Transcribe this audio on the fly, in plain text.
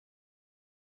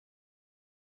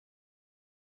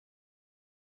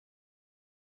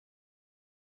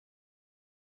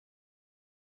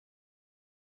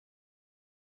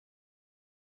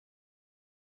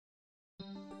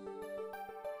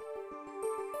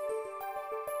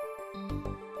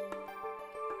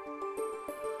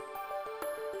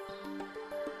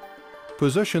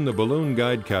Position the balloon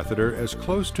guide catheter as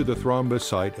close to the thrombus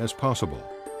site as possible.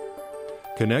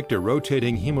 Connect a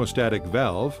rotating hemostatic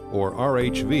valve, or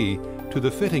RHV, to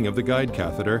the fitting of the guide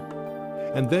catheter,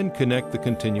 and then connect the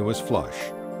continuous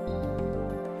flush.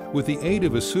 With the aid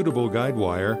of a suitable guide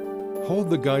wire,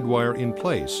 hold the guide wire in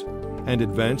place and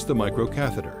advance the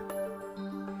microcatheter.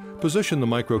 Position the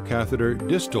microcatheter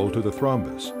distal to the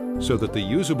thrombus so that the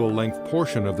usable length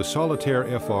portion of the solitaire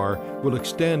FR will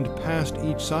extend past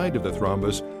each side of the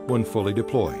thrombus when fully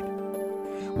deployed.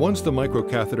 Once the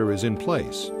microcatheter is in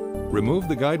place, remove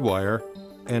the guide wire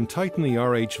and tighten the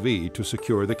RHV to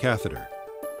secure the catheter.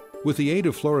 With the aid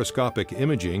of fluoroscopic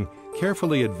imaging,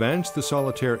 carefully advance the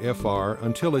solitaire FR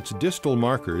until its distal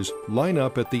markers line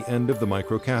up at the end of the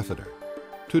microcatheter.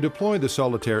 To deploy the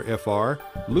solitaire FR,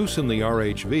 loosen the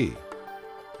RHV.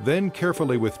 Then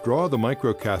carefully withdraw the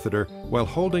microcatheter while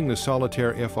holding the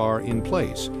solitaire FR in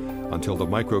place until the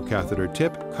microcatheter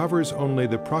tip covers only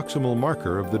the proximal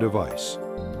marker of the device.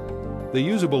 The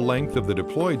usable length of the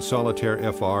deployed solitaire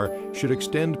FR should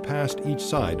extend past each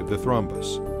side of the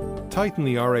thrombus. Tighten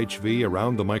the RHV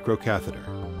around the microcatheter.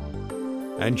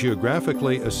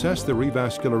 Angiographically assess the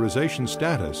revascularization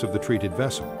status of the treated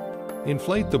vessel.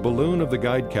 Inflate the balloon of the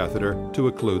guide catheter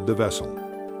to occlude the vessel.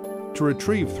 To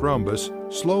retrieve thrombus,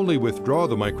 slowly withdraw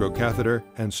the microcatheter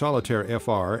and solitaire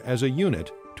FR as a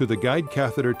unit to the guide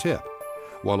catheter tip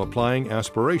while applying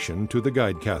aspiration to the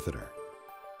guide catheter.